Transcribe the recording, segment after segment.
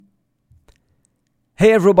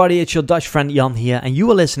Hey everybody, it's your Dutch friend Jan here, and you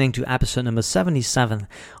are listening to episode number 77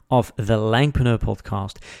 of the Langpreneur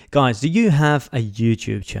podcast. Guys, do you have a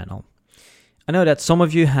YouTube channel? I know that some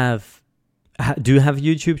of you do have a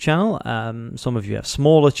YouTube channel. Some of you have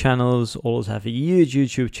smaller channels, others have huge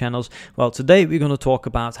YouTube channels. Well, today we're going to talk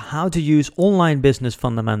about how to use online business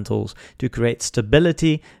fundamentals to create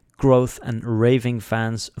stability, growth and raving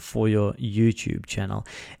fans for your YouTube channel.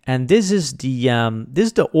 And this is the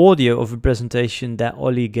audio of a presentation that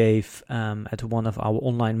Ollie gave at one of our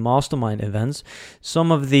online mastermind events.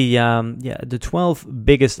 Some of the 12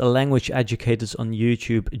 biggest language educators on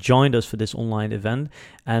YouTube joined us for this online event,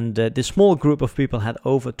 and this small group of people had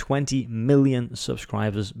over 20 million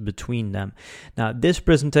subscribers between them. Now, this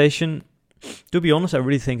presentation, to be honest, I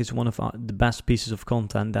really think it's one of the best pieces of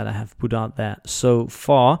content that I have put out there so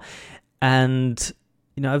far. And,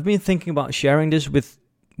 I've been thinking about sharing this with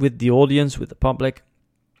the audience, with the public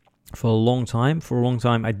for a long time. For a long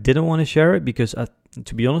time, I didn't want to share it because,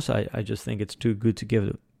 to be honest, I just think it's too good to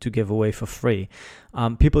give away for free.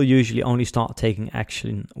 People usually only start taking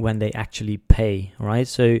action when they actually pay, right?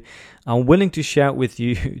 So I'm willing to share it with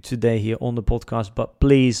you today here on the podcast, but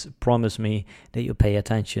please promise me that you pay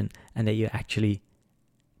attention and that you actually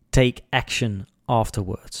take action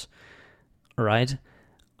afterwards, all right?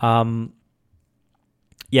 So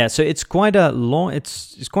it's quite a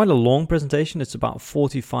long presentation. It's about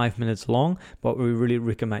 45 minutes long, but we really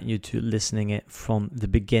recommend you to listening it from the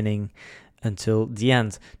beginning until the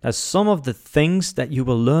end. Now, some of the things that you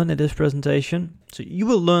will learn in this presentation. So you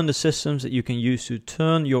will learn the systems that you can use to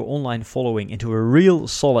turn your online following into a real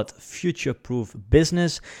solid future-proof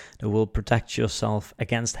business that will protect yourself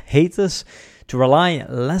against haters, to rely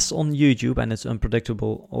less on YouTube and its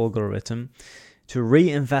unpredictable algorithm, to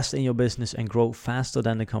reinvest in your business and grow faster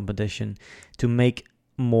than the competition, to make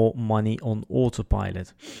more money on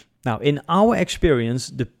autopilot. Now, in our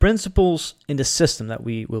experience, the principles in the system that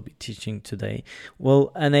we will be teaching today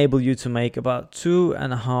will enable you to make about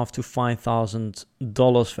 $2,500 to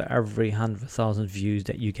 $5,000 for every 100,000 views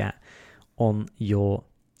that you get on your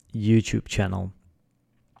YouTube channel.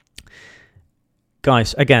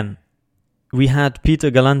 Guys, again, we had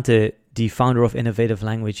Peter Galante, the founder of Innovative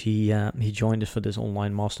Language. He joined us for this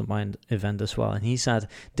online mastermind event as well. And he said,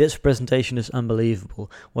 this presentation is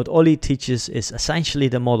unbelievable. What Ollie teaches is essentially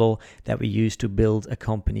the model that we use to build a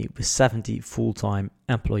company with 70 full-time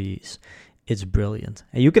employees. It's brilliant.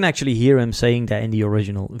 And you can actually hear him saying that in the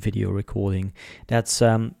original video recording. That's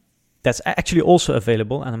actually also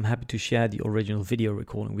available, and I'm happy to share the original video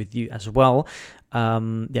recording with you as well.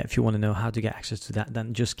 If you want to know how to get access to that,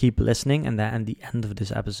 then just keep listening, and then at the end of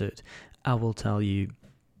this episode, I will tell you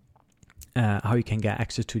how you can get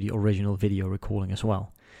access to the original video recording as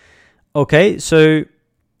well. Okay, so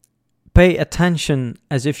pay attention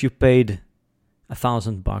as if you paid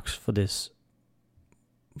 $1,000 for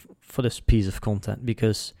this piece of content,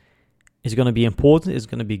 because it's going to be important, it's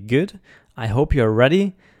going to be good. I hope you're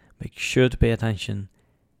ready. Make sure to pay attention.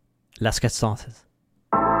 Let's get started.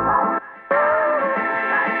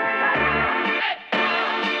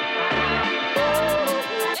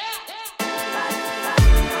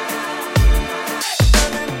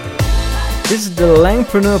 This is the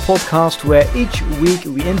Langpreneur podcast, where each week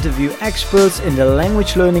we interview experts in the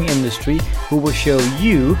language learning industry who will show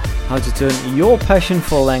you how to turn your passion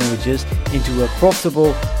for languages into a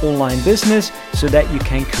profitable online business so that you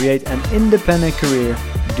can create an independent career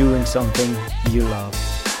doing something you love.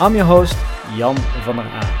 I'm your host, Jan van der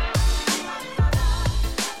Aa.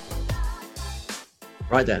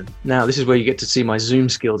 Right then, now this is where you get to see my Zoom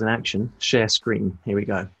skills in action. Share screen, here we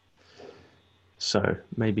go. So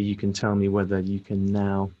maybe you can tell me whether you can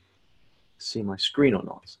now see my screen or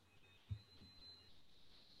not.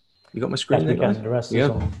 You got my screen? The rest is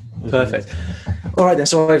on. Perfect. All right then.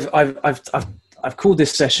 So I've called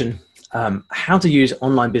this session "How to Use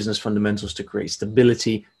Online Business Fundamentals to Create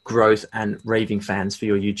Stability, Growth, and Raving Fans for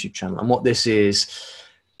Your YouTube Channel." And what this is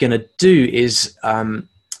going to do is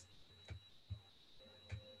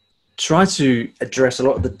try to address a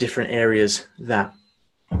lot of the different areas that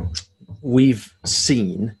we've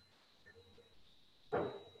seen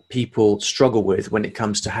people struggle with when it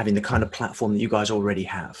comes to having the kind of platform that you guys already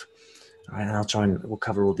have. All right, and we'll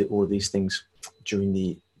cover all of these things during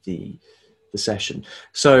the session.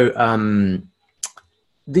 So I've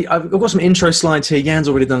got some intro slides here. Jan's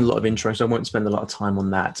already done a lot of intro, so I won't spend a lot of time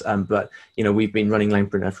on that. But we've been running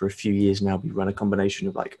Langpreneur for a few years now. We run a combination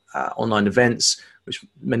of online events, which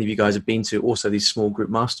many of you guys have been to. Also, these small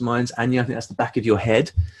group masterminds. Anya, I think that's the back of your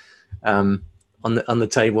head on the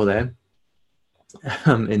table there,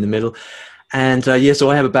 in the middle. And so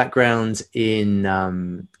I have a background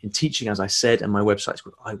in teaching, as I said, and my website's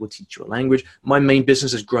called I Will Teach You a Language. My main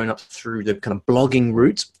business has grown up through the kind of blogging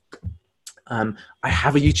route. I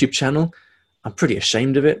have a YouTube channel. I'm pretty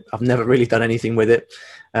ashamed of it. I've never really done anything with it.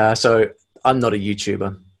 So I'm not a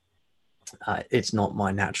YouTuber. It's not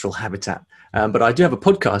my natural habitat. But I do have a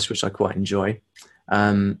podcast, which I quite enjoy.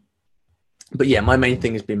 But yeah, my main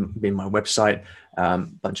thing has been my website,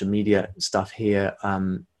 bunch of media stuff here.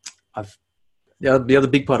 The other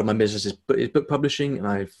big part of my business is book publishing, and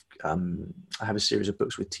I have a series of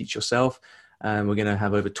books with Teach Yourself. We're going to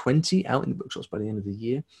have over 20 out in the bookshops by the end of the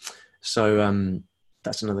year. So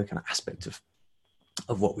that's another kind of aspect of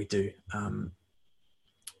what we do.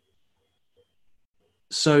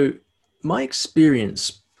 So my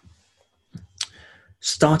experience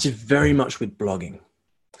started very much with blogging.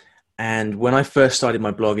 And when I first started my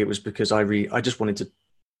blog, it was because I just wanted to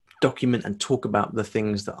document and talk about the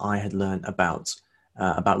things that I had learned about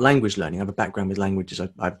language learning. I have a background with languages.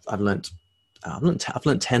 I've learned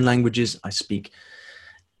 10 languages. I speak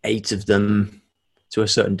 8 of them to a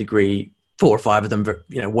certain degree, 4 or 5 of them,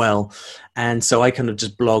 well. And so I kind of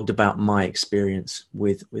just blogged about my experience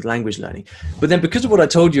with language learning. But then because of what I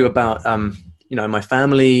told you about, my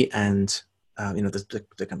family and,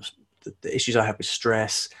 the kind of the issues I have with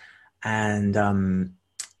stress and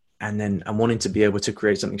then I'm wanting to be able to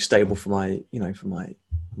create something stable for my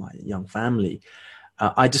young family.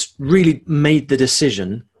 I just really made the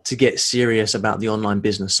decision to get serious about the online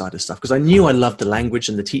business side of stuff, because I knew I loved the language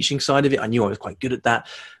and the teaching side of it. I knew I was quite good at that.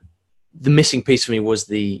 The missing piece for me was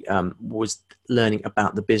was learning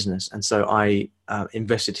about the business. And so I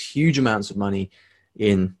invested huge amounts of money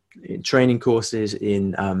in training courses,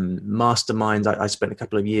 in masterminds. I spent a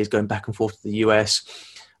couple of years going back and forth to the US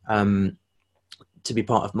to be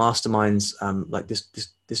part of masterminds. Like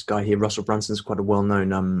this guy here, Russell Brunson's quite a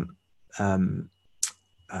well-known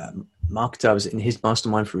marketer. I was in his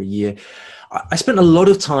mastermind for a year. I spent a lot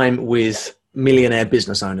of time with millionaire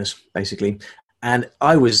business owners, basically. And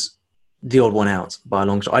I was the odd one out by a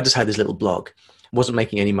long shot. I just had this little blog. Wasn't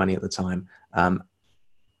making any money at the time.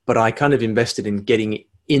 But I kind of invested in getting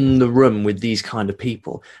in the room with these kind of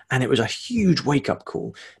people. And it was a huge wake-up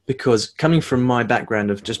call, because coming from my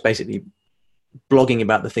background of just basically blogging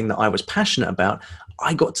about the thing that I was passionate about,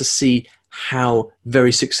 I got to see how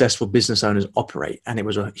very successful business owners operate. And it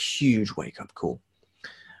was a huge wake-up call.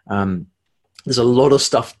 There's a lot of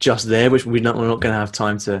stuff just there, which we're not going to have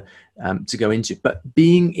time to go into. But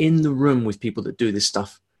being in the room with people that do this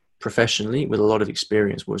stuff professionally with a lot of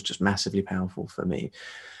experience was just massively powerful for me.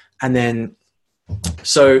 And then,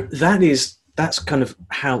 so that's kind of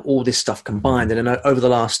how all this stuff combined. And then over the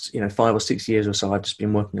last 5 or 6 years or so, I've just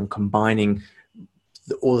been working on combining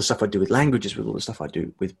all the stuff I do with languages with all the stuff I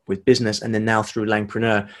do with business. And then now through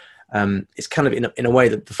Langpreneur, it's kind of in a way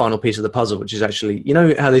that the final piece of the puzzle, which is actually,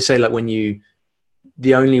 how they say, like,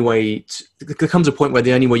 there comes a point where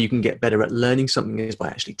the only way you can get better at learning something is by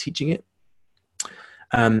actually teaching it.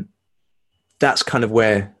 That's kind of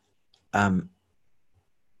where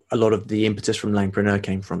a lot of the impetus from Langpreneur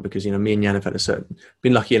came from, because, me and Jan have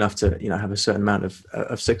been lucky enough to, have a certain amount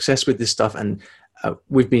of success with this stuff. And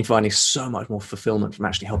we've been finding so much more fulfillment from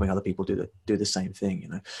actually helping other people do the same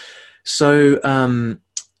thing, So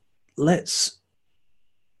let's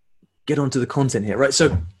get onto the content here, right?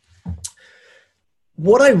 So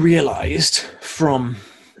what I realized from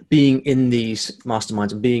being in these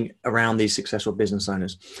masterminds and being around these successful business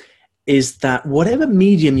owners is that whatever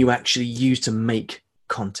medium you actually use to make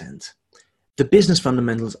content, the business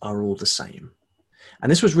fundamentals are all the same.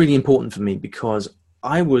 And this was really important for me, because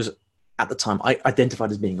I was, at the time, I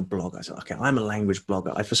identified as being a blogger. I said, okay, I'm a language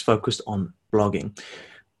blogger. I just focused on blogging.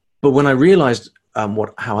 But when I realized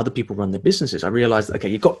how other people run their businesses, I realized, okay,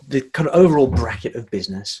 you've got the kind of overall bracket of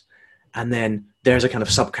business, and then there's a kind of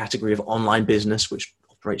subcategory of online business, which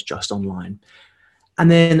operates just online.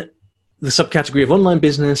 And then the subcategory of online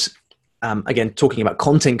business, again, talking about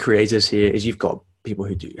content creators here, is you've got people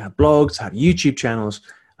who have blogs, have YouTube channels,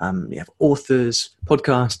 you have authors,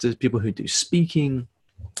 podcasters, people who do speaking,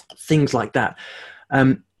 things like that.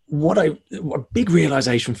 What a big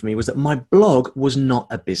realization for me was that my blog was not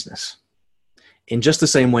a business, in just the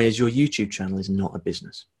same way as your YouTube channel is not a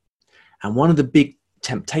business. And one of the big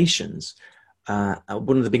temptations,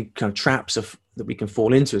 one of the big kind of traps that we can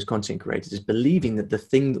fall into as content creators, is believing that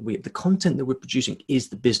the content that we're producing is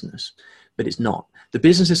the business, but it's not. The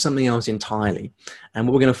business is something else entirely. And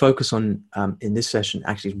what we're going to focus on in this session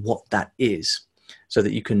actually is what that is, so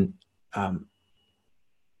that you can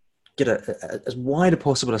get as wide as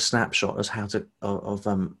possible a snapshot as of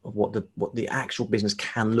what the actual business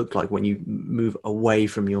can look like when you move away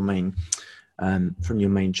from your main from your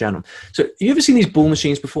main channel. So have you ever seen these ball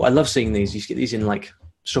machines before? I love seeing these. You get these in like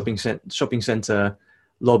shopping center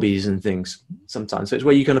lobbies and things sometimes. So it's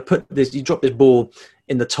where you kind of put this, you drop this ball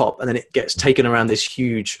in the top, and then it gets taken around this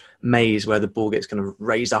huge maze where the ball gets kind of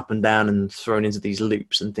raised up and down and thrown into these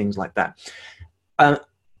loops and things like that.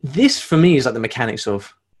 This for me is like the mechanics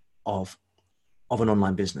of an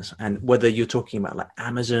online business. And whether you're talking about like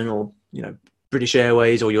Amazon or, you know, British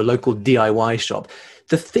Airways or your local DIY shop,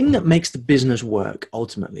 the thing that makes the business work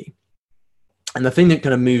ultimately, and the thing that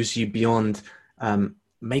kind of moves you beyond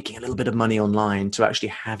making a little bit of money online to actually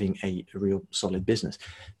having a real solid business,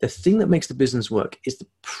 the thing that makes the business work is the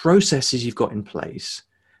processes you've got in place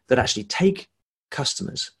that actually take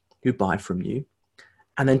customers who buy from you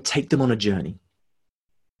and then take them on a journey.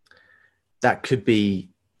 That could be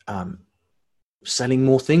selling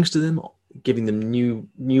more things to them, giving them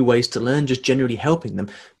new ways to learn, just generally helping them.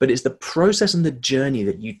 But it's the process and the journey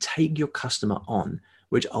that you take your customer on,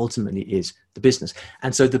 which ultimately is the business.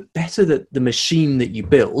 And so the better that the machine that you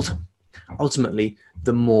build, ultimately,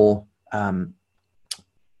 the more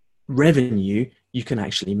revenue you can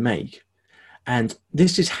actually make. And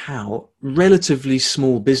this is how relatively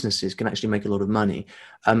small businesses can actually make a lot of money.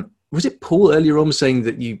 Was it Paul earlier on saying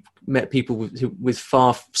that you met people with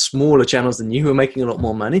far smaller channels than you who are making a lot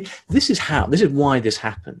more money? This is why this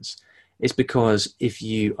happens. It's because if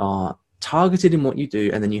you are targeted in what you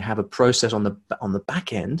do, and then you have a process on the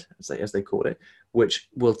back end, as they call it, which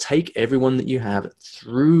will take everyone that you have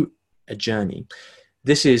through a journey.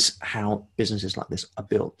 This is how businesses like this are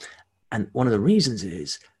built. And one of the reasons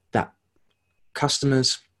is that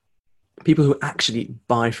customers, people who actually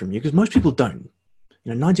buy from you, because most people don't,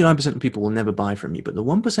 99% of people will never buy from you, but the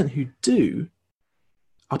 1% who do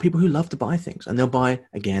are people who love to buy things, and they'll buy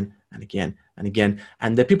again and again and again.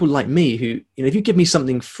 And they're people like me who, if you give me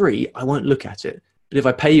something free, I won't look at it. But if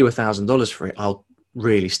I pay you $1,000 for it, I'll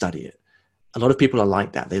really study it. A lot of people are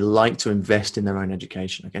like that. They like to invest in their own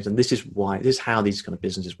education. Okay, so this is how these kind of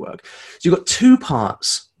businesses work. So you've got two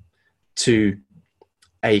parts to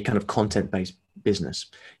a kind of content-based business.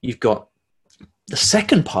 You've got the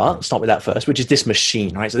second part, start with that first, which is this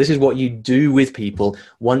machine, right? So this is what you do with people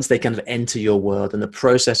once they kind of enter your world, and the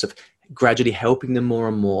process of gradually helping them more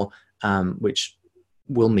and more, which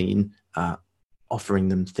will mean offering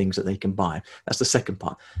them things that they can buy. That's the second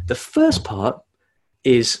part. The first part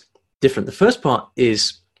is different. The first part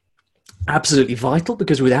is absolutely vital,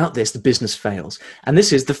 because without this, the business fails. And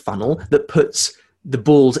this is the funnel that puts the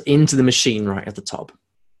balls into the machine right at the top.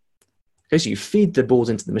 Okay, so you feed the balls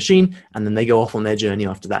into the machine, and then they go off on their journey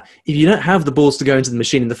after that. If you don't have the balls to go into the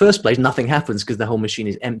machine in the first place, nothing happens, because the whole machine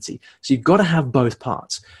is empty. So you've got to have both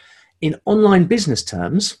parts. In online business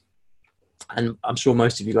terms, and I'm sure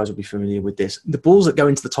most of you guys will be familiar with this, the balls that go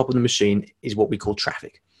into the top of the machine is what we call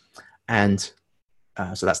traffic. And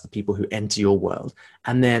so that's the people who enter your world.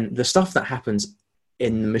 And then the stuff that happens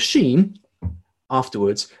in the machine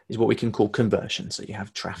afterwards is what we can call conversion. So you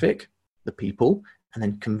have traffic, the people, and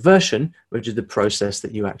then conversion, which is the process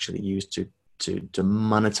that you actually use to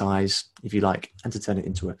monetize, if you like, and to turn it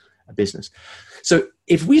into a business. So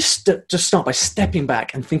if we just start by stepping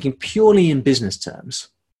back and thinking purely in business terms,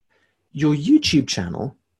 your YouTube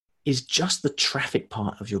channel is just the traffic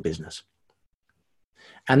part of your business.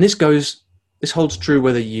 And this holds true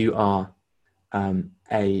whether you are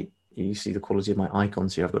you see the quality of my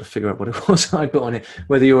icons here. I've got to figure out what it was I put on it.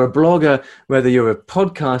 Whether you're a blogger, whether you're a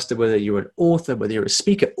podcaster, whether you're an author, whether you're a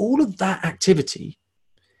speaker, all of that activity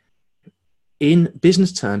in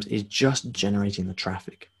business terms is just generating the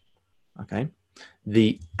traffic. Okay.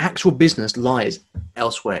 The actual business lies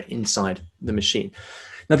elsewhere inside the machine.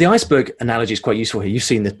 Now, the iceberg analogy is quite useful here. You've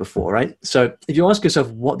seen this before, right? So if you ask yourself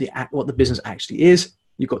what the business actually is,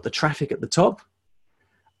 you've got the traffic at the top,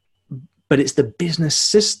 but it's the business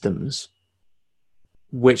systems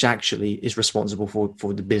which actually is responsible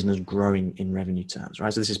for the business growing in revenue terms,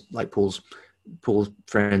 right? So this is like Paul's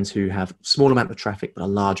friends who have small amount of traffic but are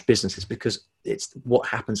large businesses, because it's what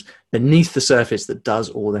happens beneath the surface that does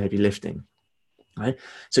all the heavy lifting, right?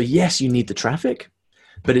 So yes, you need the traffic,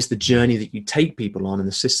 but it's the journey that you take people on and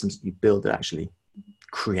the systems that you build that actually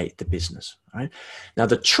create the business, right? Now,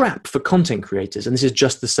 the trap for content creators, and this is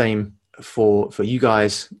just the same for you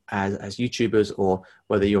guys as YouTubers, or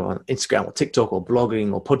whether you're on Instagram or TikTok or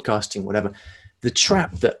blogging or podcasting, whatever, the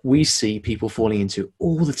trap that we see people falling into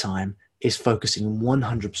all the time is focusing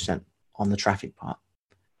 100% on the traffic part.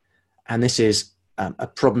 And this is a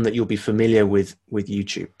problem that you'll be familiar with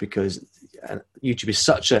YouTube, because YouTube is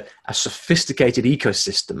such a sophisticated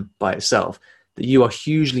ecosystem by itself that you are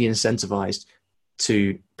hugely incentivized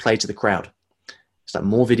to play to the crowd. It's like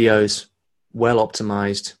more videos, well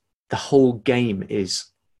optimized, the whole game is,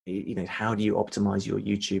 how do you optimize your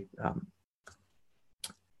YouTube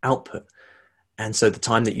output? And so the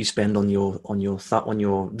time that you spend on your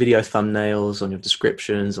video thumbnails, on your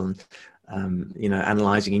descriptions, on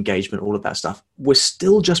analyzing engagement, all of that stuff, we're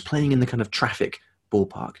still just playing in the kind of traffic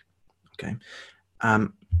ballpark. Okay.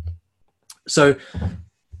 So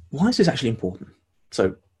why is this actually important?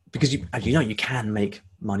 So because as you know, you can make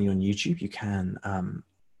money on YouTube. You can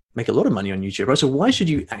make a lot of money on YouTube, right? So why should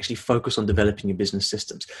you actually focus on developing your business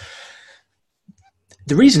systems?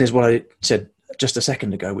 The reason is what I said just a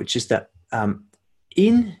second ago, which is that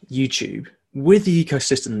in YouTube, with the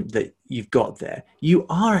ecosystem that you've got there, you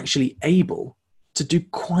are actually able to do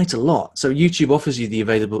quite a lot. So YouTube offers you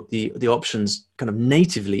the options kind of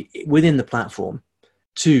natively within the platform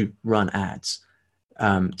to run ads,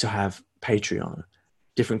 to have Patreon,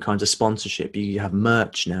 different kinds of sponsorship. You have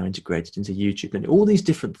merch now integrated into YouTube, and all these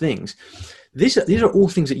different things. These are all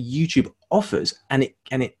things that YouTube offers, and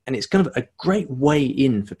it's kind of a great way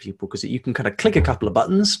in for people, because you can kind of click a couple of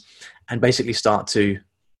buttons and basically start to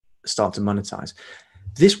monetize.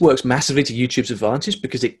 This works massively to YouTube's advantage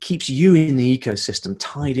because it keeps you in the ecosystem,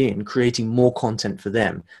 tied in, creating more content for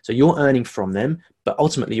them. So you're earning from them, but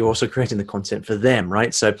ultimately you're also creating the content for them,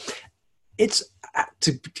 right? So it's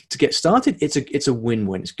to get started, it's a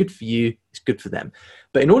win-win. It's good for you, it's good for them.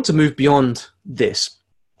 But in order to move beyond this,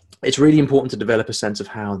 it's really important to develop a sense of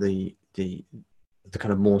how the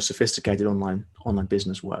kind of more sophisticated online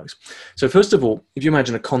business works. So first of all, if you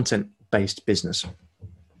imagine a content-based business,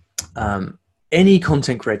 any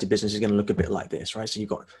content creator business is going to look a bit like this, right? So you've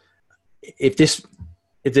got, if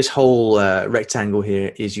this whole rectangle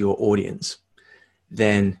here is your audience,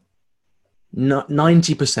 then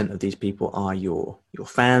 90% of these people are your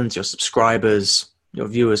fans, your subscribers, your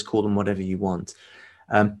viewers, call them whatever you want.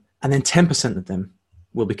 And then 10% of them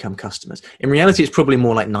will become customers. In reality, it's probably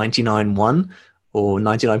more like 99.1 or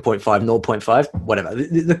 99.5, 0.5, whatever.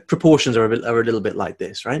 The proportions are a little bit like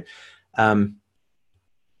this, right?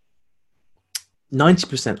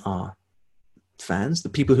 90% are fans, the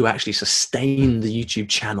people who actually sustain the YouTube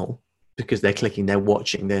channel because they're clicking, they're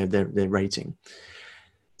watching, they're rating.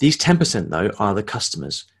 These 10% though are the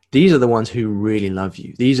customers. These are the ones who really love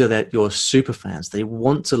you. These are your super fans. They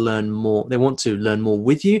want to learn more. They want to learn more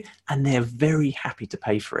with you, and they're very happy to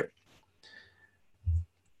pay for it.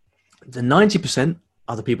 The 90%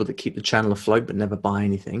 are the people that keep the channel afloat but never buy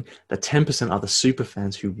anything. The 10% are the super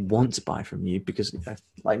fans who want to buy from you because,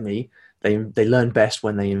 like me, they learn best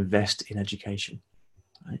when they invest in education.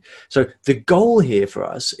 Right? So the goal here for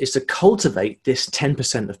us is to cultivate this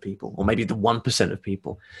 10% of people, or maybe the 1% of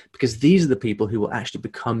people, because these are the people who will actually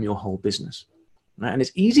become your whole business. Right? And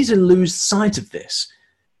it's easy to lose sight of this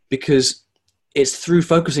because it's through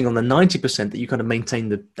focusing on the 90% that you kind of maintain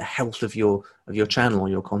the health of your channel or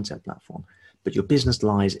your content platform. But your business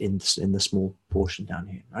lies in the small portion down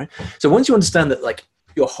here, right? So once you understand that, like,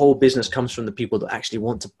 your whole business comes from the people that actually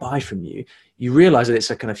want to buy from you, you realize that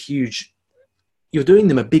it's a kind of huge, you're doing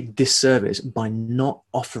them a big disservice by not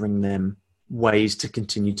offering them ways to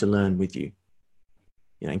continue to learn with you.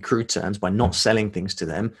 You know, in crude terms, by not selling things to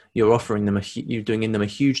them, you're offering them you're doing them a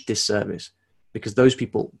huge disservice, because those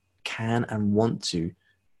people can and want to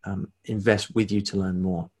invest with you to learn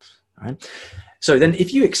more, right? So then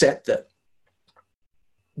if you accept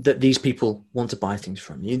that these people want to buy things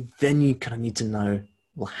from you, then you kind of need to know,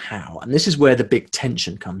 well, how? And this is where the big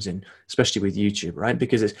tension comes in, especially with YouTube, right?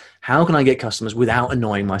 Because it's, how can I get customers without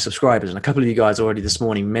annoying my subscribers? And a couple of you guys already this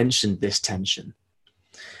morning mentioned this tension.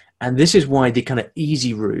 And this is why the kind of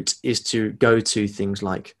easy route is to go to things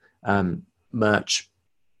like merch,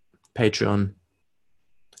 Patreon,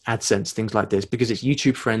 AdSense, things like this, because it's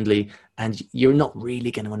YouTube friendly and you're not really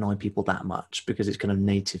going to annoy people that much because it's kind of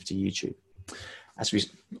native to YouTube. As we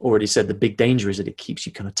already said, the big danger is that it keeps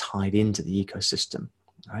you kind of tied into the ecosystem,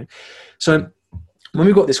 right? So when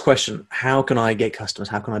we've got this question, how can I get customers?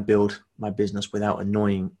 How can I build my business without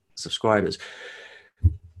annoying subscribers?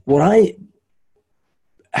 What I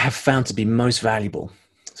have found to be most valuable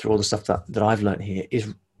through all the stuff that I've learned here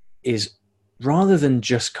is rather than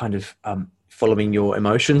just kind of following your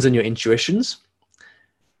emotions and your intuitions,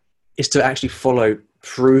 is to actually follow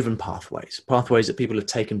proven pathways that people have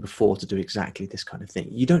taken before to do exactly this kind of thing.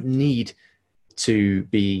 You don't need to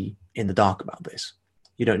be in the dark about this.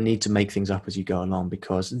 You don't need to make things up as you go along,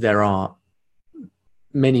 because there are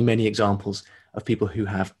many, many examples of people who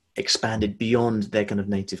have expanded beyond their kind of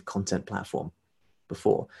native content platform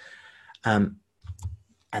before.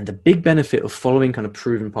 And the big benefit of following kind of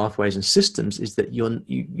proven pathways and systems is that you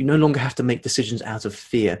no longer have to make decisions out of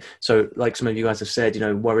fear. So like some of you guys have said,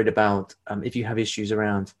 worried about if you have issues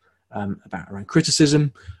around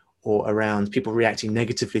criticism, or around people reacting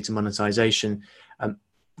negatively to monetization,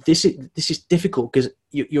 this is difficult because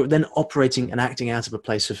you're then operating and acting out of a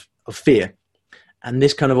place of fear, and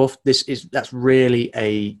that's really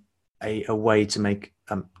a way to make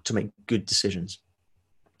good decisions.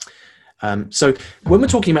 So when we're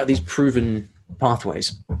talking about these proven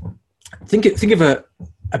pathways, think of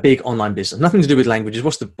a big online business, nothing to do with languages.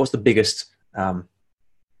 What's the biggest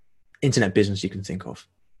internet business you can think of?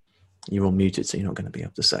 You're all muted, so you're not going to be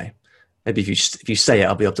able to say. Maybe if you say it,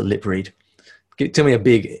 I'll be able to lip read. Tell me a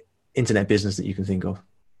big internet business that you can think of.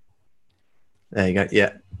 There you go.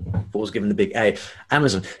 Yeah, Paul's given the big A.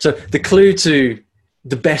 Amazon. So the clue to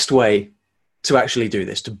the best way to actually do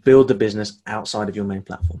this, to build the business outside of your main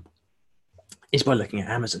platform, is by looking at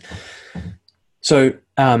Amazon. So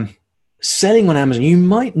selling on Amazon, you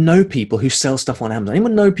might know people who sell stuff on Amazon.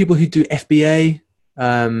 Anyone know people who do FBA?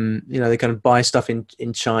 They kind of buy stuff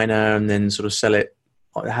in China and then sort of sell it,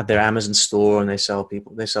 have their Amazon store, and they sell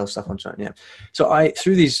stuff on China. Yeah. So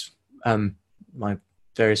through these, my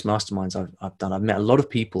various masterminds I've done, I've met a lot of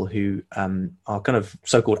people who are kind of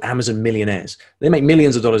so-called Amazon millionaires. They make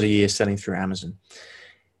millions of dollars a year selling through Amazon.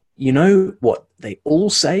 You know what they all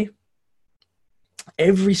say?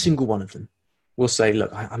 Every single one of them will say,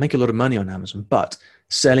 look, I make a lot of money on Amazon, but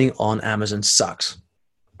selling on Amazon sucks.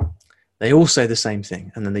 They all say the same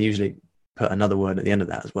thing, and then they usually put another word at the end of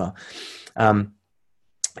that as well.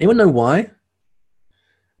 Anyone know why?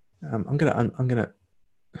 I'm gonna.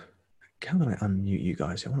 How can I unmute you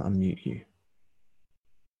guys? I want to unmute you.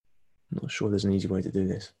 I'm not sure there's an easy way to do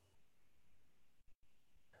this.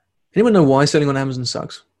 Anyone know why selling on Amazon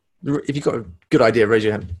sucks? If you've got a good idea, raise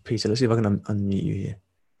your hand, Peter. Let's see if I can unmute you here.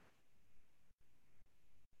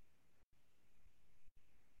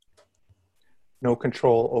 No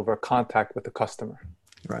control over contact with the customer.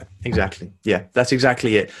 Right, exactly. Yeah, that's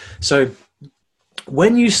exactly it. So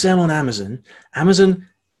when you sell on Amazon, Amazon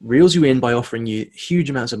reels you in by offering you huge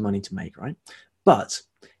amounts of money to make, right? But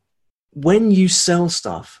when you sell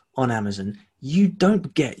stuff on Amazon, you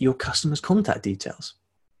don't get your customers' contact details.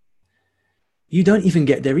 You don't even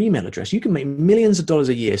get their email address. You can make millions of dollars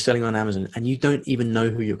a year selling on Amazon, and you don't even know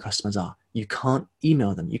who your customers are. You can't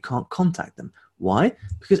email them. You can't contact them. Why?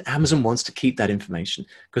 Because Amazon wants to keep that information,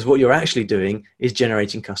 because what you're actually doing is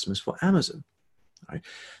generating customers for Amazon. Right?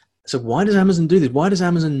 So why does Amazon do this? Why does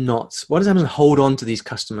Amazon hold on to these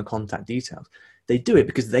customer contact details? They do it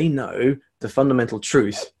because they know the fundamental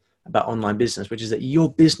truth about online business, which is that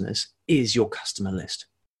your business is your customer list.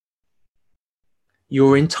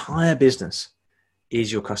 Your entire business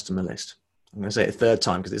is your customer list. I'm going to say it a third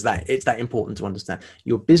time because it's that important to understand.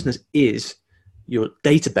 Your business is your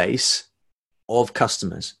database of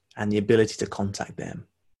customers and the ability to contact them.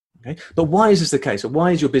 Okay, but why is this the case? Or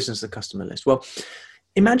why is your business the customer list? Well,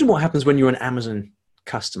 imagine what happens when you're an Amazon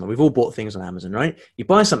customer. We've all bought things on Amazon, right? You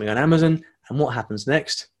buy something on Amazon, and what happens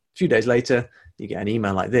next? A few days later, you get an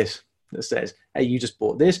email like this that says, hey, you just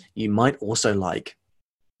bought this. You might also like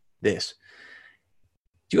this.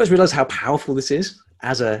 Do you guys realize how powerful this is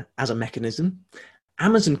as a mechanism?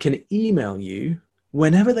 Amazon can email you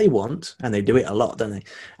whenever they want, and they do it a lot, don't they?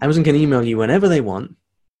 Amazon can email you whenever they want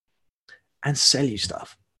and sell you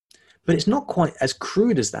stuff. But it's not quite as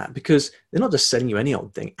crude as that, because they're not just selling you any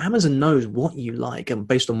old thing. Amazon knows what you like and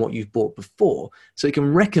based on what you've bought before, so it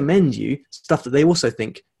can recommend you stuff that they also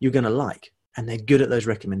think you're going to like, and they're good at those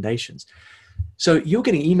recommendations. So you're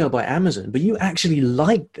getting emailed by Amazon, but you actually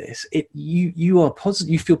like this. You are positive.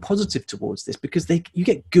 You feel positive towards this because you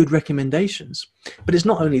get good recommendations. But it's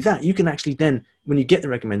not only that. You can actually then, when you get the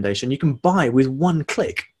recommendation, you can buy with one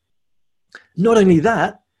click. Not only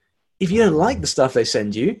that, if you don't like the stuff they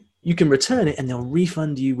send you, you can return it and they'll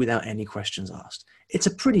refund you without any questions asked. It's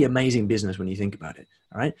a pretty amazing business when you think about it.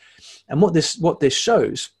 All right. And what this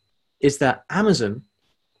shows is that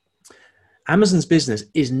Amazon's business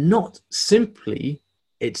is not simply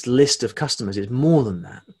its list of customers. It's more than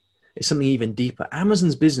that. It's something even deeper.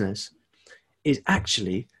 Amazon's business is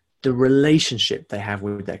actually the relationship they have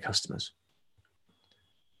with their customers.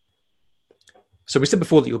 So we said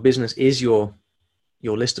before that your business is your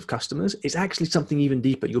list of customers. It's actually something even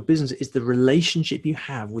deeper. Your business is the relationship you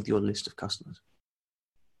have with your list of customers.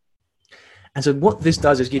 And so what this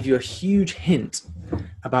does is give you a huge hint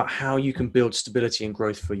about how you can build stability and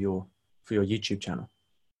growth for your YouTube channel.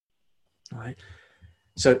 All right.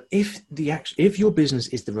 So if your business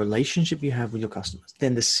is the relationship you have with your customers,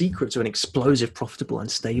 then the secret to an explosive, profitable,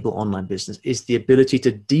 and stable online business is the ability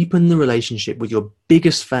to deepen the relationship with your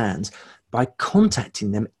biggest fans by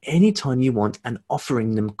contacting them anytime you want and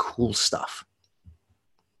offering them cool stuff.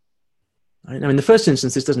 Right? Now, in the first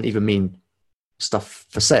instance, this doesn't even mean stuff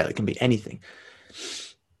for sale. It can be anything.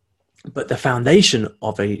 But the foundation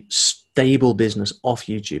of a stable business off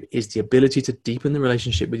YouTube is the ability to deepen the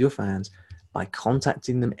relationship with your fans by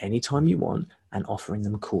contacting them anytime you want and offering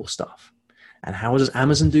them cool stuff. And how does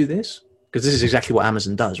Amazon do this? Because this is exactly what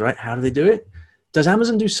Amazon does, right? How do they do it? Does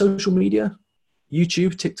Amazon do social media?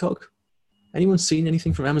 YouTube, TikTok? Anyone seen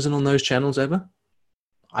anything from Amazon on those channels ever?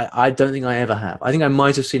 I don't think I ever have. I think I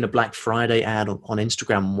might have seen a Black Friday ad on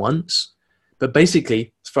Instagram once, but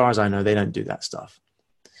basically, as far as I know, they don't do that stuff.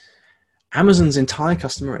 Amazon's entire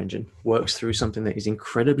customer engine works through something that is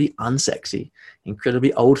incredibly unsexy,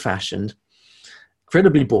 incredibly old-fashioned,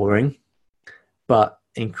 incredibly boring, but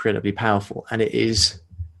incredibly powerful. And it is,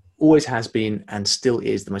 always has been, and still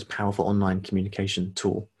is the most powerful online communication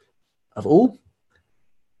tool of all,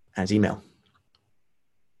 as email.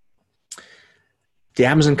 The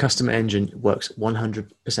Amazon customer engine works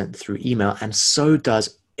 100% through email, and so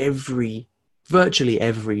does virtually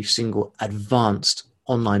every single advanced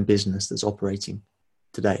online business that's operating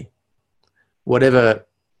today. Whatever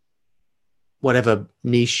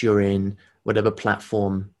niche you're in, whatever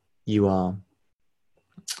platform you are,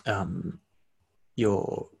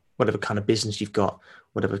 whatever kind of business you've got,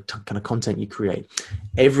 whatever kind of content you create,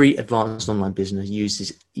 every advanced online business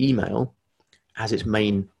uses email as its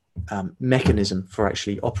main mechanism for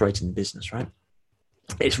actually operating the business, right?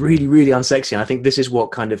 It's really, really unsexy. And I think this is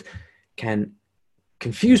what kind of can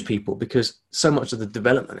confuse people, because so much of the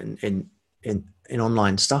development in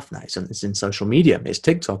online stuff now is in social media. It's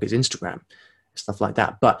TikTok, it's Instagram, stuff like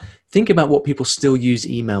that. But think about what people still use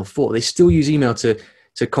email for. They still use email to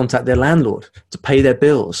contact their landlord, to pay their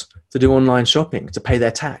bills, to do online shopping, to pay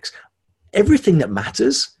their tax. Everything that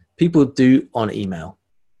matters, people do on email.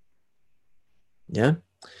 Yeah.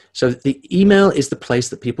 So the email is the place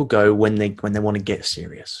that people go when they want to get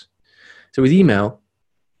serious. So with email,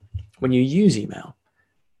 when you use email,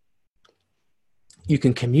 you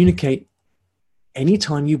can communicate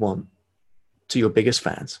anytime you want to your biggest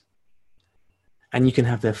fans, and you can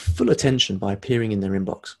have their full attention by appearing in their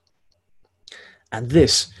inbox. And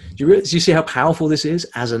this, do you see how powerful this is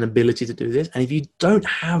as an ability to do this? And if you don't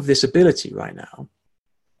have this ability right now,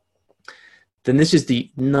 then this is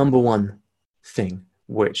the number one thing,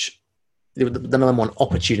 the number one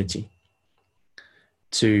opportunity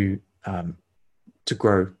to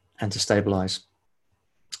grow and to stabilize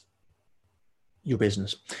your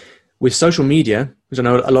business. With social media, because I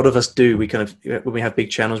know a lot of us do, when we have big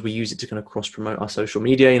channels, we use it to kind of cross promote our social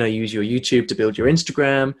media. Use your YouTube to build your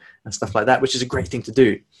Instagram and stuff like that, which is a great thing to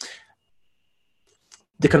do.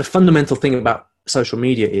 The kind of fundamental thing about social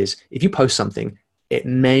media is if you post something, it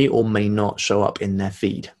may or may not show up in their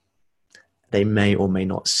feed. They may or may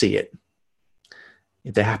not see it.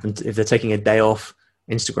 If they're taking a day off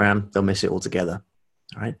Instagram, they'll miss it altogether.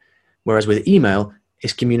 All right. Whereas with email,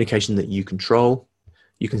 it's communication that you control.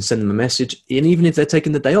 You can send them a message, and even if they're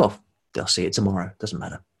taking the day off, they'll see it tomorrow. Doesn't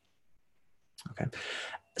matter. Okay.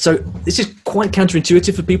 So this is quite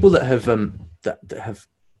counterintuitive for people that have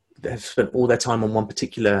spent all their time on one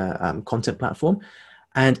particular content platform.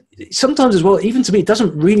 And sometimes as well, even to me, it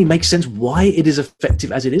doesn't really make sense why it is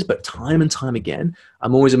effective as it is. But time and time again,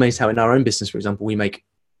 I'm always amazed how in our own business, for example, we make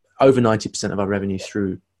over 90% of our revenue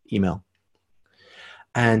through email.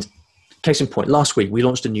 And case in point, last week we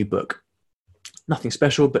launched a new book. Nothing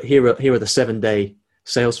special, but here are the 7-day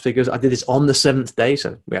sales figures. I did this on the 7th day,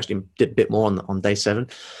 so we actually did a bit more on day 7.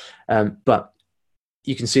 But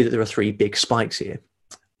you can see that there are 3 big spikes here.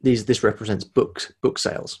 This represents book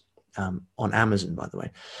sales. On Amazon, by the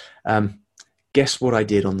way. Guess what I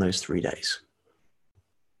did on those 3 days?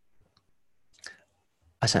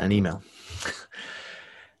 I sent an email.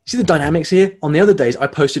 See the dynamics here? On the other days, I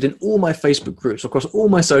posted in all my Facebook groups across all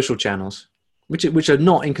my social channels, which are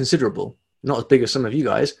not inconsiderable, not as big as some of you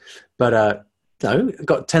guys, but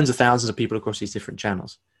got tens of thousands of people across these different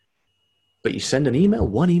channels. But you send an email,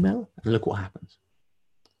 one email, and look what happens.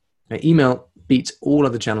 Now, email beats all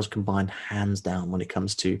other channels combined hands down when it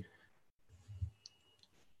comes to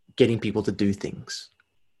getting people to do things.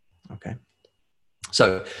 Okay.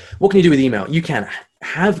 So what can you do with email? You can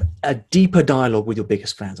have a deeper dialogue with your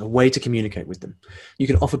biggest fans, a way to communicate with them. You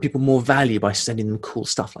can offer people more value by sending them cool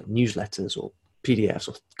stuff like newsletters or PDFs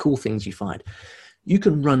or cool things you find. You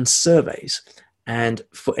can run surveys. And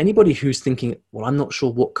for anybody who's thinking, well, I'm not sure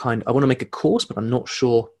I want to make a course, but I'm not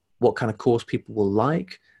sure what kind of course people will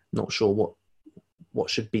like, not sure what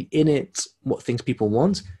should be in it, what things people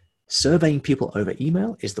want. Surveying people over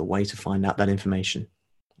email is the way to find out that information,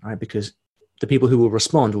 right? Because the people who will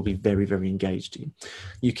respond will be very, very engaged.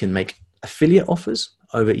 You can make affiliate offers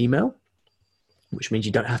over email, which means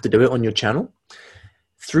you don't have to do it on your channel.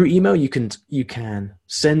 Through email, you can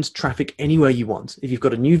send traffic anywhere you want. If you've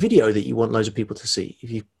got a new video that you want loads of people to see,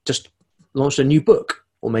 if you've just launched a new book,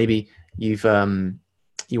 or maybe you want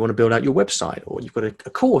to build out your website, or you've got a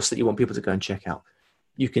course that you want people to go and check out,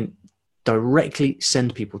 you can directly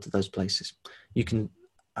send people to those places. You can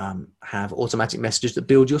have automatic messages that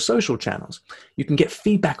build your social channels. You can get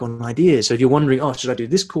feedback on ideas. So if you're wondering, should I do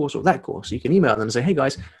this course or that course? You can email them and say, hey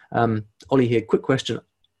guys, Ollie here, quick question.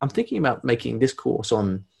 I'm thinking about making this course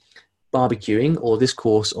on barbecuing, or this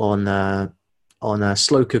course on a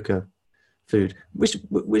slow cooker food. Which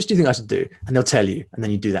do you think I should do? And they'll tell you, and then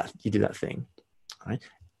you do that thing. All right?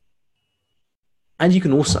 And you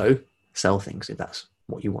can also sell things if that's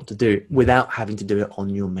what you want to do, without having to do it on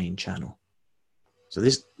your main channel. So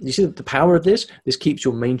this, you see the power of this? This keeps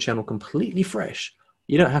your main channel completely fresh.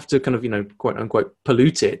 You don't have to kind of, quote unquote,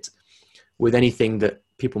 pollute it with anything that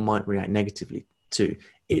people might react negatively to.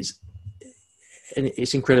 It's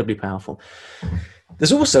incredibly powerful.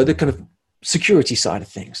 There's also the kind of security side of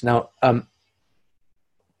things. Now,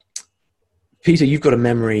 Peter, you've got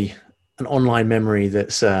an online memory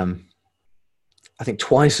that's, I think,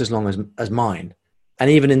 twice as long as mine. And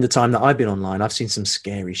even in the time that I've been online, I've seen some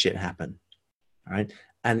scary shit happen. All right.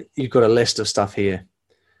 And you've got a list of stuff here.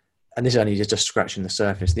 And this is only just scratching the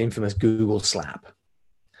surface. The infamous Google slap.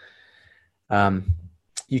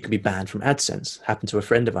 You can be banned from AdSense. Happened to a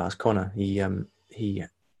friend of ours, Connor. He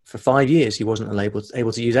for 5 years, he wasn't able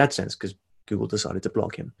to use AdSense because Google decided to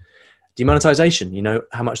block him. Demonetization, you know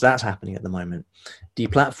how much that's happening at the moment.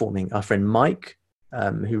 Deplatforming. Our friend Mike,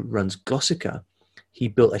 who runs Glossica, he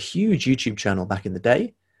built a huge YouTube channel back in the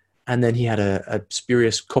day, and then he had a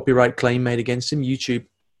spurious copyright claim made against him. YouTube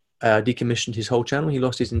decommissioned his whole channel. He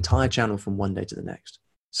lost his entire channel from one day to the next.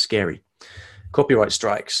 Scary. Copyright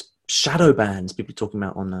strikes, shadow bans, people are talking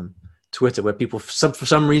about on Twitter, where people for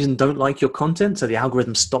some reason don't like your content, so the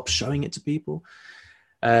algorithm stops showing it to people.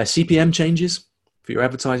 CPM changes for your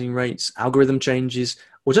advertising rates, algorithm changes,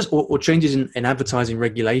 or changes in advertising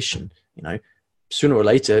regulation. Sooner or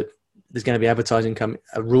later, there's going to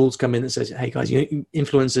be rules come in that says, hey guys,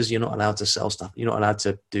 influencers, you're not allowed to sell stuff. You're not allowed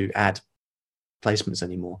to do ad placements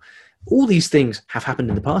anymore. All these things have happened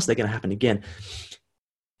in the past. They're going to happen again.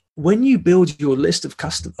 When you build your list of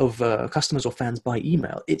customers or fans by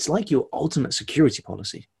email, it's like your ultimate security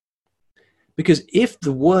policy. Because if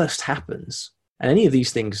the worst happens, and any of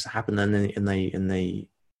these things happen and they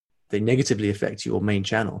negatively affect your main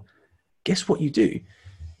channel, guess what you do?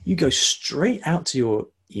 You go straight out to your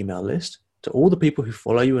email list, to all the people who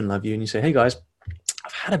follow you and love you, and you say, hey guys,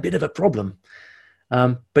 I've had a bit of a problem,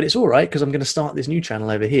 but it's all right because I'm going to start this new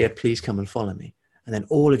channel over here. Please come and follow me. And then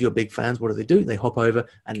all of your big fans, what do? They hop over,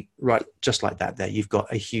 and right, just like that, there you've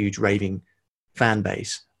got a huge raving fan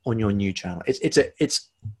base on your new channel. It's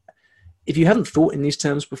if you haven't thought in these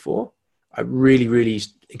terms before, I really, really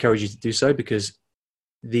encourage you to do so, because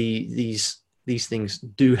these things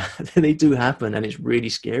do happen, and it's really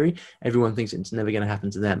scary. Everyone thinks it's never going to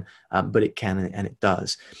happen to them, but it can, and it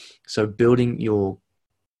does. So building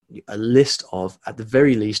a list of, at the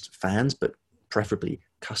very least, fans, but preferably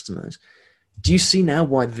customers. Do you see now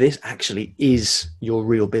why this actually is your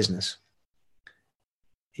real business?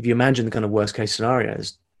 If you imagine the kind of worst case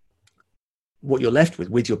scenarios, what you're left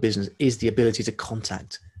with your business is the ability to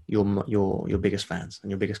contact your biggest fans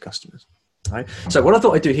and your biggest customers. Right? So what I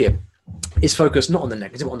thought I'd do here is focus not on the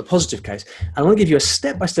negative, but on the positive case. And I want to give you a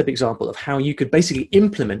step-by-step example of how you could basically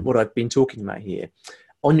implement what I've been talking about here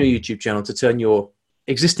on your YouTube channel to turn your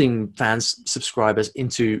existing fans, subscribers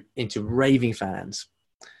into raving fans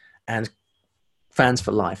and fans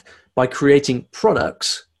for life by creating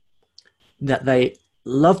products that they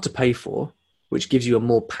love to pay for, which gives you a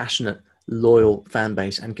more passionate, loyal fan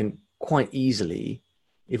base, and can quite easily,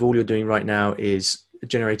 if all you're doing right now is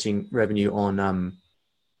generating revenue on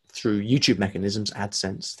through YouTube mechanisms,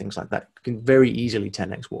 AdSense, things like that, can very easily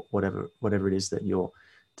 10x whatever it is that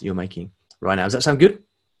you're making right now. Does that sound good?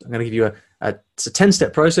 I'm going to give you it's a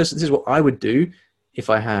 10-step process. This is what I would do if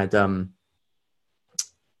I had a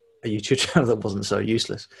YouTube channel that wasn't so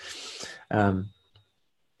useless. All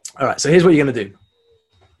right, so here's what you're going to do.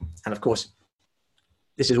 And of course,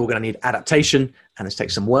 this is all going to need adaptation, and this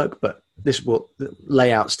takes some work, but this will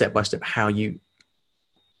lay out step by step how you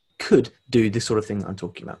could do this sort of thing that I'm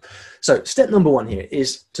talking about. So step number one here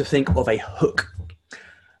is to think of a hook.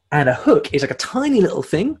 And a hook is like a tiny little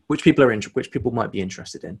thing which people might be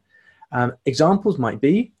interested in. Examples might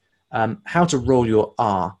be how to roll your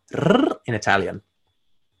R in Italian.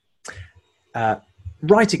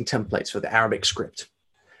 Writing templates for the Arabic script.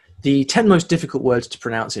 The 10 most difficult words to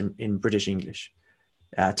pronounce in British English.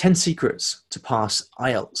 10 secrets to pass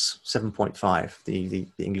IELTS 7.5, the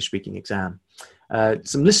English speaking exam.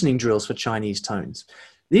 Some listening drills for Chinese tones.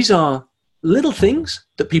 These are little things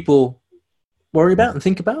that people worry about and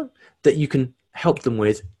think about that you can help them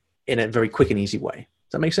with in a very quick and easy way.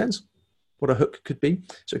 Does that make sense? What a hook could be?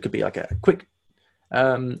 So it could be like a quick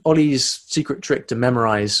Ollie's secret trick to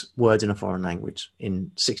memorize words in a foreign language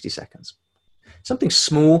in 60 seconds. Something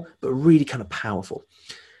small, but really kind of powerful.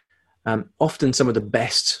 Often some of the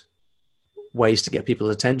best ways to get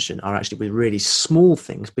people's attention are actually with really small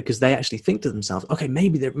things, because they actually think to themselves, okay,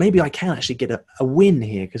 maybe I can actually get a win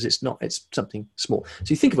here, because it's something small.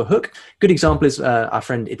 So you think of a hook. Good example is our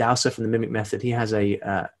friend Idausa from the Mimic Method. He has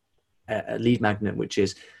a lead magnet, which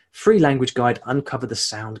is free language guide, uncover the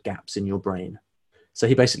sound gaps in your brain. So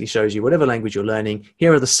he basically shows you whatever language you're learning.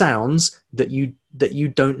 Here are the sounds that you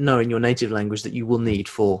don't know in your native language that you will need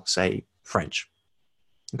for, say, French.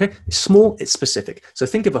 Okay, it's small, it's specific. So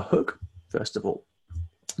think of a hook, first of all.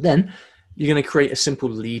 Then you're going to create a simple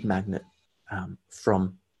lead magnet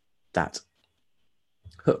from that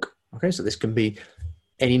hook. Okay, so this can be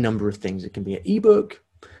any number of things. It can be an ebook,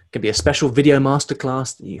 it can be a special video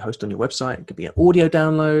masterclass that you host on your website, it could be an audio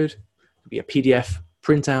download, it could be a PDF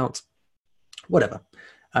printout, whatever.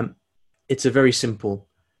 It's a very simple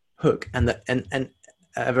hook and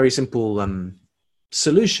a very simple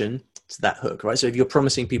solution to that hook, right? So if you're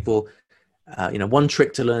promising people, one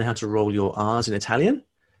trick to learn how to roll your R's in Italian,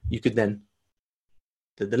 you could then,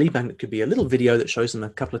 the lead magnet could be a little video that shows them a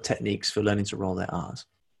couple of techniques for learning to roll their R's.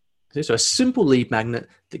 Okay, so a simple lead magnet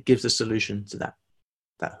that gives a solution to that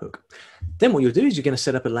hook. Then what you'll do is you're going to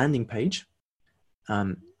set up a landing page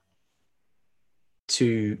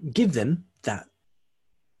to give them that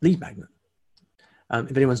lead magnet.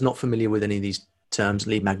 If anyone's not familiar with any of these terms,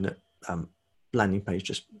 lead magnet, landing page,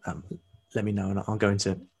 just let me know and I'll go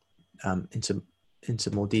into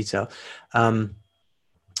more detail.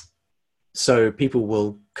 So people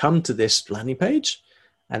will come to this landing page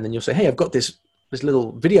and then you'll say, hey, I've got this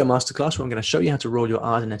little video masterclass where I'm going to show you how to roll your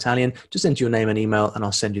R's in Italian. Just enter your name and email and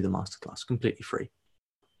I'll send you the masterclass completely free.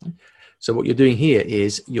 So what you're doing here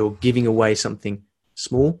is you're giving away something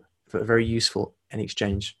small but very useful in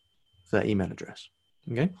exchange for that email address.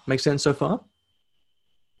 Okay, make sense so far?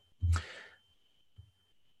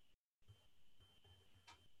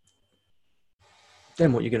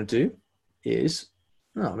 Then what you're going to do is,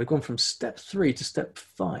 we've gone from step 3 to step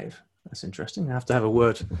 5. That's interesting. I have to have a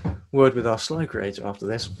word with our slide creator after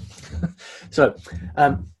this. So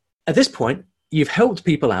at this point, you've helped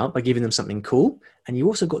people out by giving them something cool, and you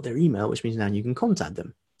also got their email, which means now you can contact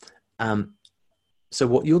them. So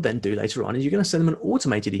what you'll then do later on is you're going to send them an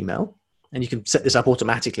automated email, and you can set this up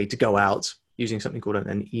automatically to go out using something called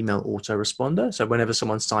an email autoresponder. So whenever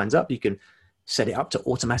someone signs up, you can set it up to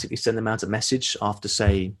automatically send them out a message after,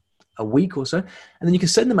 say, a week or so. And then you can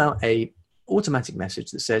send them out a automatic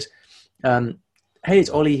message that says, hey, it's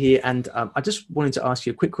Ollie here. And I just wanted to ask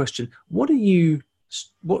you a quick question. What are you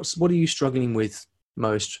struggling with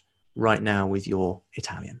most right now with your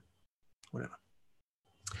Italian? Whatever.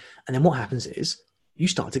 And then what happens is you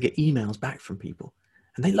start to get emails back from people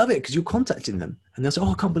and they love it because you're contacting them. And they'll say,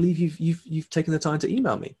 oh, I can't believe you've taken the time to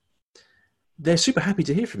email me. They're super happy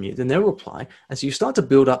to hear from you. Then they'll reply. And so you start to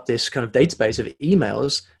build up this kind of database of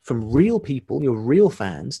emails from real people, your real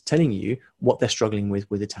fans, telling you what they're struggling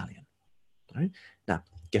with Italian. Right? Now,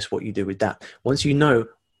 guess what you do with that? Once you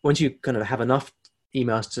kind of have enough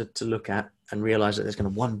emails to look at and realize that there's kind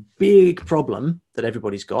of one big problem that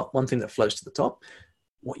everybody's got, one thing that floats to the top,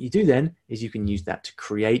 what you do then is you can use that to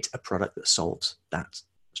create a product that solves that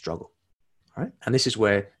struggle. All right? And this is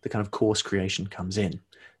where the kind of course creation comes in.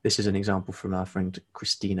 This is an example from our friend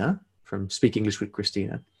Christina from Speak English with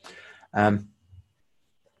Christina. So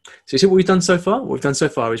you see what we've done so far? What we've done so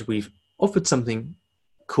far is we've offered something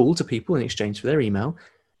cool to people in exchange for their email.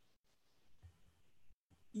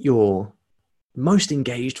 Your most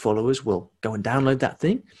engaged followers will go and download that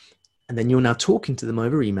thing. And then you're now talking to them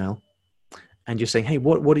over email. And you're saying, hey,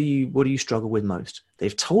 what do you struggle with most?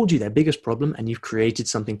 They've told you their biggest problem and you've created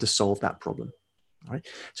something to solve that problem. All right.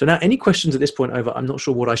 So now any questions at this point over, I'm not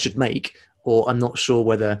sure what I should make, or I'm not sure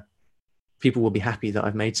whether people will be happy that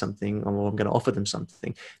I've made something or I'm going to offer them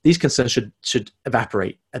something. These concerns should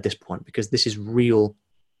evaporate at this point because this is real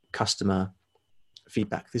customer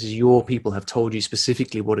feedback. This is your people have told you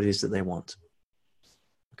specifically what it is that they want.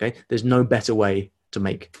 Okay. There's no better way to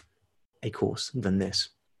make a course than this.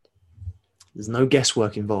 There's no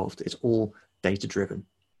guesswork involved. It's all data driven.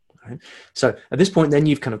 Right? So at this point, then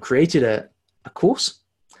you've kind of created a course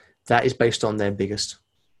that is based on their biggest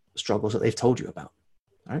struggles that they've told you about.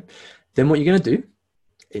 Right? Then what you're going to do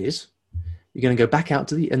is You're going to go back out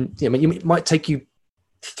to it might take you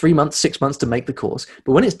 3 months, 6 months to make the course.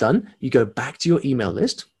 But when it's done, you go back to your email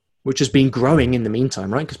list, which has been growing in the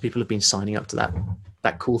meantime, right? Because people have been signing up to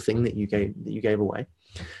that cool thing that you gave away.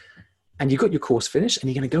 And you've got your course finished, and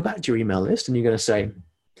you're going to go back to your email list, and you're going to say,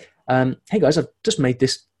 hey guys, I've just made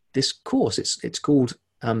this course. It's called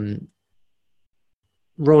Rolling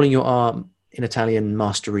Your R in Italian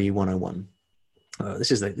Mastery 101.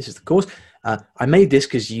 This is the course. I made this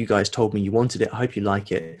because you guys told me you wanted it. I hope you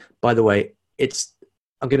like it. By the way,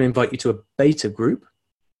 I'm going to invite you to a beta group,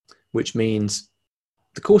 which means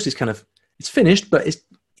the course is it's finished, but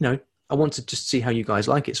I want to just see how you guys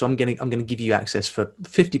like it. So I'm going to give you access for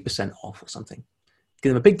 50% off or something.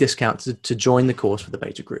 Give them a big discount to join the course for the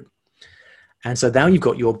beta group. And so now you've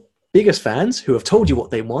got your biggest fans who have told you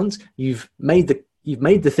what they want. You've made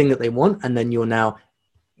the thing that they want, and then you're now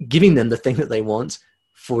giving them the thing that they want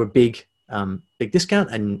for a big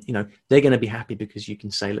discount. And they're going to be happy because you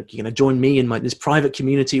can say, look, you're going to join me in this private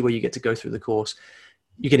community where you get to go through the course.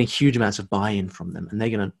 You're getting huge amounts of buy-in from them, and they're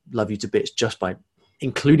going to love you to bits just by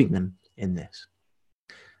including them in this.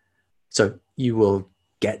 So you will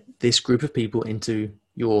get this group of people into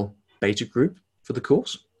your beta group for the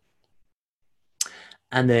course.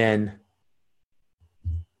 And then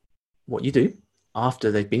what you do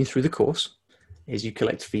after they've been through the course is you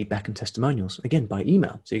collect feedback and testimonials, again, by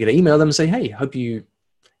email. So you're going to email them and say, hey, hope you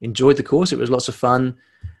enjoyed the course. It was lots of fun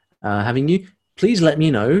having you. Please let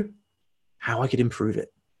me know how I could improve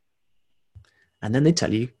it. And then they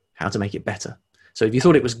tell you how to make it better. So if you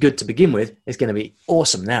thought it was good to begin with, it's going to be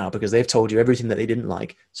awesome now because they've told you everything that they didn't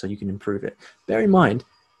like, so you can improve it. Bear in mind,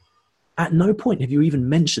 at no point have you even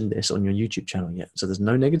mentioned this on your YouTube channel yet. So there's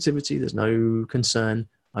no negativity, there's no concern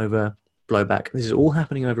over blowback. This is all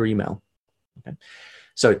happening over email. Okay.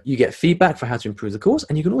 So you get feedback for how to improve the course,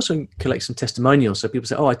 and you can also collect some testimonials. So people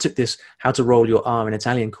say, oh, I took this How to Roll Your R in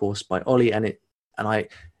Italian course by Ollie, and I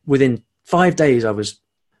within 5 days I was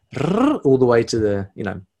all the way to the,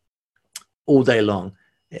 all day long.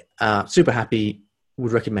 Super happy,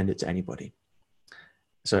 would recommend it to anybody.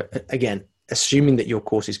 So again, assuming that your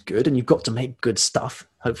course is good, and you've got to make good stuff.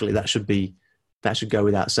 Hopefully that should go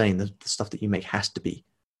without saying. The stuff that you make has to be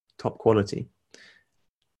top quality.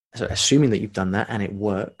 So assuming that you've done that and it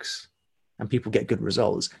works and people get good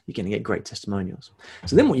results, you're going to get great testimonials.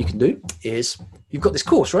 So then what you can do is you've got this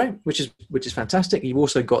course, right? Which is fantastic. You've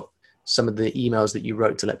also got some of the emails that you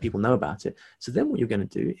wrote to let people know about it. So then what you're going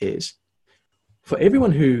to do is, for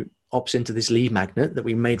everyone who opts into this lead magnet that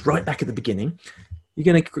we made right back at the beginning, you're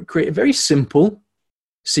going to create a very simple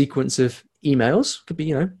sequence of emails. Could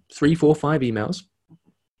be, 3, 4, 5 emails.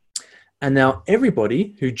 And now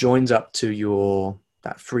everybody who joins up to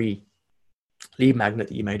that free lead magnet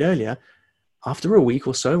that you made earlier, after a week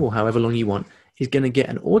or so, or however long you want, is going to get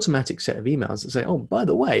an automatic set of emails that say, oh, by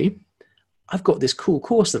the way, I've got this cool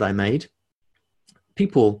course that I made.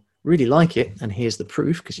 People really like it, and here's the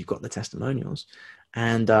proof because you've got the testimonials.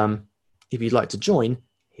 And if you'd like to join,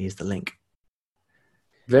 here's the link.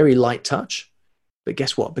 Very light touch, but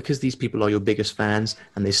guess what? Because these people are your biggest fans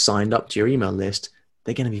and they signed up to your email list,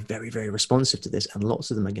 they're going to be very, very responsive to this, and lots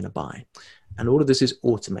of them are going to buy. And all of this is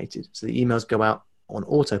automated. So the emails go out on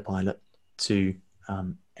autopilot to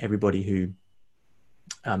everybody who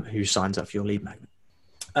signs up for your lead magnet.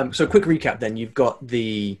 So quick recap then. You've got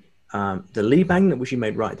the lead magnet, which you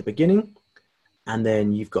made right at the beginning. And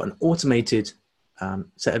then you've got an automated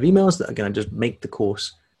set of emails that are going to just make the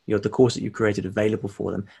course that you created available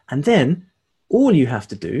for them. And then all you have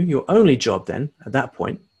to do, your only job then at that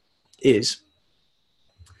point, is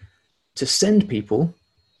to send people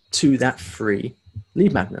to that free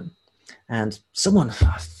lead magnet. And some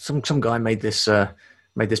guy made this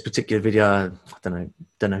particular video. I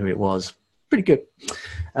don't know who it was. Pretty good.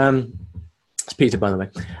 It's Peter, by the way.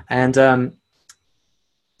 And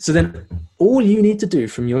so then all you need to do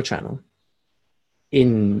from your channel,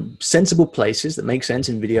 in sensible places that make sense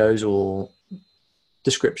in videos or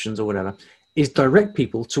descriptions or whatever, is direct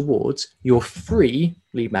people towards your free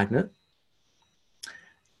lead magnet.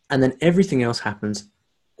 And then everything else happens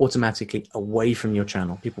automatically away from your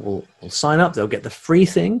channel. People will sign up, they'll get the free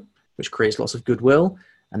thing, which creates lots of goodwill,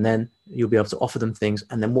 and then you'll be able to offer them things.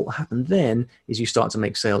 And then what will happen then is you start to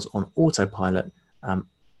make sales on autopilot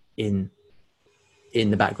in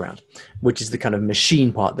the background, which is the kind of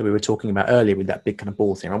machine part that we were talking about earlier with that big kind of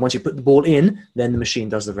ball thing. And once you put the ball in, then the machine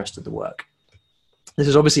does the rest of the work. This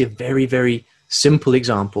is obviously a very, very simple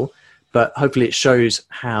example, but hopefully it shows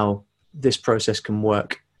how this process can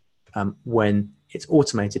work when it's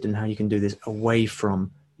automated, and how you can do this away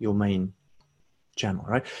from your main channel,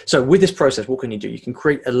 right? So with this process, what can you do? You can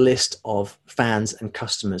create a list of fans and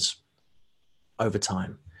customers over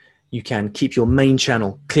time. You can keep your main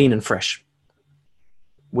channel clean and fresh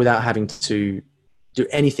without having to do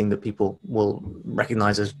anything that people will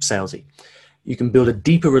recognize as salesy. You can build a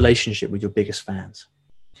deeper relationship with your biggest fans.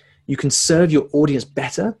 You can serve your audience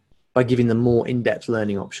better by giving them more in-depth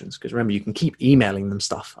learning options. Because remember, you can keep emailing them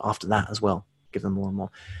stuff after that as well. Give them more and more.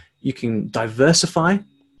 You can diversify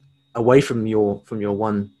away from your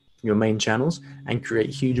main channels and create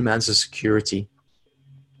huge amounts of security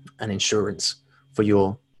and insurance for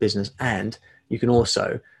your business. And you can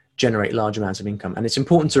also generate large amounts of income. And it's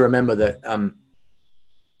important to remember that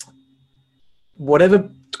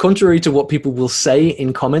contrary to what people will say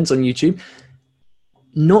in comments on YouTube,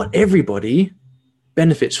 not everybody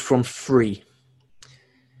benefits from free.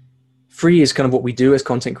 Free is kind of what we do as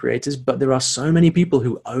content creators, but there are so many people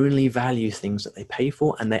who only value things that they pay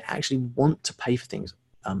for, and they actually want to pay for things.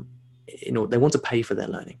 They want to pay for their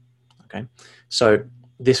learning. Okay, so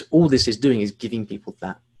all this is doing is giving people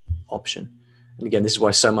that option. And again, this is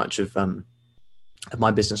why so much of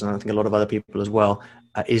my business, and I think a lot of other people as well,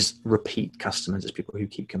 is repeat customers, as people who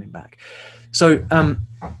keep coming back. So a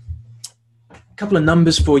couple of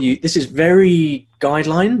numbers for you. This is very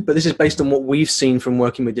guideline, but this is based on what we've seen from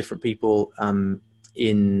working with different people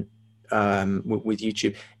with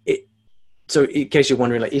YouTube. So in case you're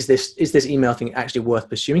wondering, like, is this email thing actually worth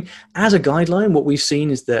pursuing? As a guideline, what we've seen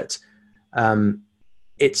is that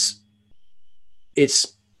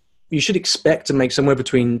you should expect to make somewhere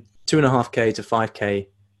between 2.5K to 5K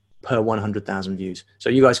per 100,000 views. So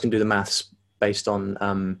you guys can do the maths based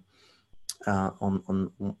on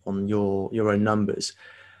your own numbers.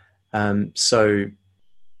 So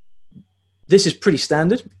this is pretty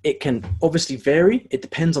standard. It can obviously vary. It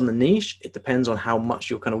depends on the niche. It depends on how much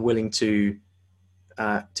you're kind of willing to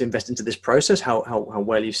invest into this process, how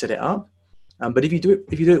well you set it up. But if you do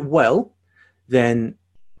it well, then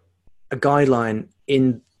a guideline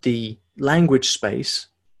in the language space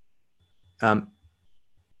for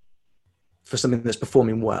something that's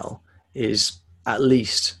performing well is at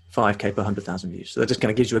least 5K per 100,000 views. So that just kind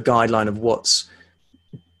of gives you a guideline of what's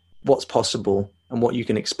possible and what you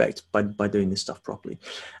can expect by doing this stuff properly.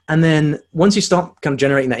 And then once you start kind of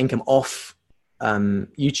generating that income off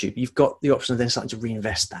YouTube, you've got the option of then starting to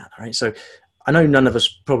reinvest that. All right. So I know none of us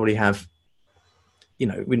probably have, we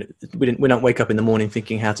don't wake up in the morning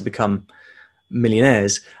thinking how to become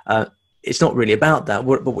millionaires. It's not really about that.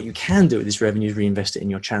 But what you can do with this revenue is reinvest it in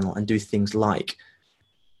your channel and do things like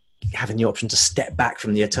having the option to step back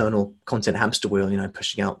from the eternal content hamster wheel,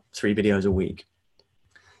 pushing out 3 videos a week.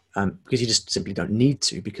 Because you just simply don't need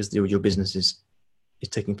to, because your business is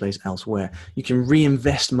taking place elsewhere. You can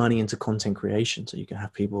reinvest money into content creation. So you can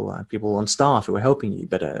have people on staff who are helping you,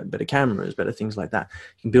 better cameras, better things like that.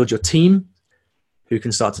 You can build your team who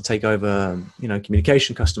can start to take over,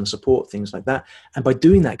 communication, customer support, things like that. And by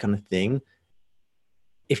doing that kind of thing,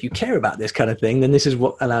 if you care about this kind of thing, then this is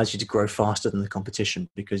what allows you to grow faster than the competition,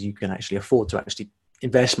 because you can actually afford to actually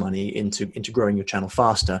invest money into growing your channel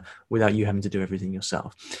faster without you having to do everything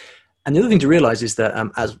yourself. And the other thing to realize is that,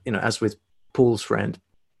 as with Paul's friend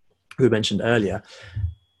who mentioned earlier,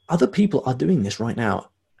 other people are doing this right now,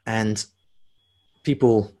 and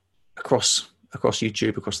people across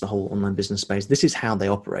YouTube, across the whole online business space, this is how they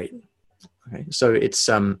operate. Okay, so it's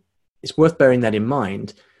worth bearing that in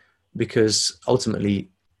mind, because ultimately,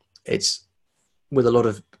 it's with a lot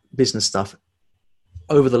of business stuff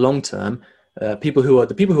over the long term. People who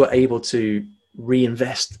are able to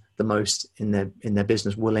reinvest the most in their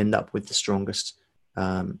business will end up with the strongest,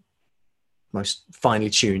 most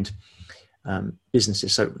finely tuned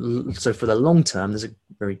businesses. So for the long term, there's a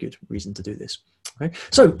very good reason to do this. Okay.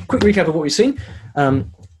 So quick recap of what we've seen. Right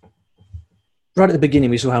at the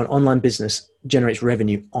beginning, we saw how an online business generates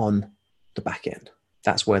revenue on the back end.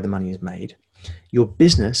 That's where the money is made. Your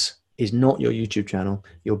business is not your YouTube channel.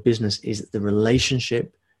 Your business is the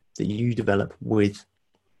relationship that you develop with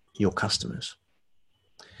your customers.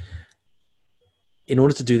 In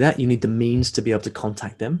order to do that, you need the means to be able to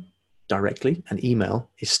contact them directly, and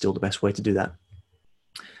email is still the best way to do that.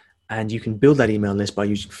 And you can build that email list by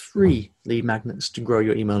using free lead magnets to grow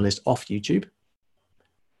your email list off YouTube.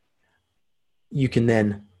 You can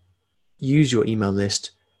then use your email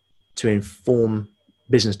list to inform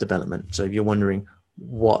business development. So if you're wondering,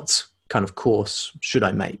 what kind of course should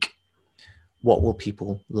I make? What will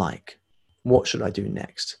people like? What should I do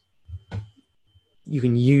next? You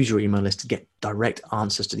can use your email list to get direct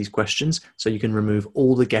answers to these questions, so you can remove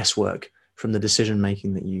all the guesswork from the decision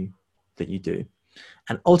making that you do.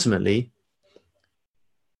 And ultimately,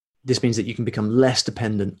 this means that you can become less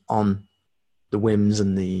dependent on the whims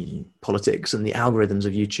and the politics and the algorithms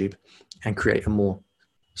of YouTube, and create a more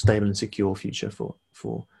stable and secure future for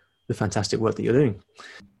the fantastic work that you're doing.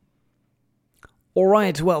 All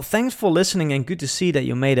right, well, thanks for listening, and good to see that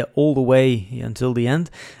you made it all the way until the end.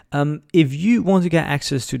 If you want to get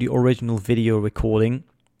access to the original video recording,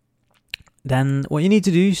 then what you need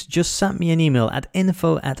to do is just send me an email at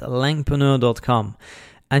info@langpreneur.com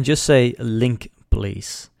and just say link,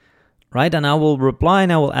 please. Right, and I will reply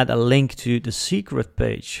and I will add a link to the secret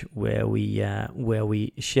page where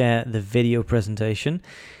we share the video presentation.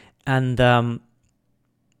 And I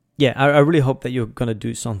really hope that you're gonna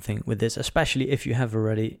do something with this, especially if you have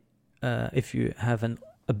already, if you have a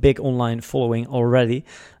big online following already.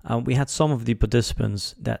 We had some of the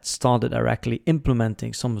participants that started directly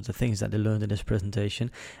implementing some of the things that they learned in this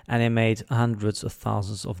presentation, and they made hundreds of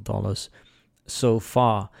thousands of dollars so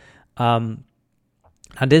far.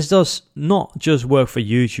 And this does not just work for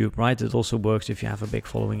YouTube, right? It also works if you have a big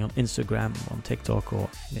following on Instagram, on TikTok, or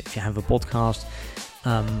if you have a podcast.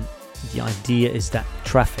 The idea is that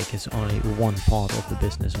traffic is only one part of the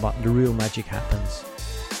business, but the real magic happens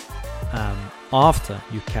after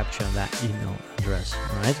you capture that email address,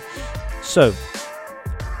 right? So,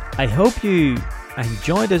 I hope you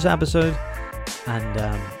enjoyed this episode, and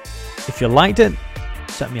if you liked it,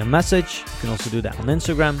 send me a message. You can also do that on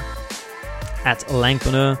Instagram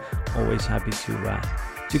 @Langpreneur. Always happy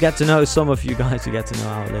to get to know some of you guys, to get to know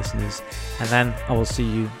our listeners. And then I will see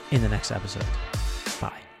you in the next episode.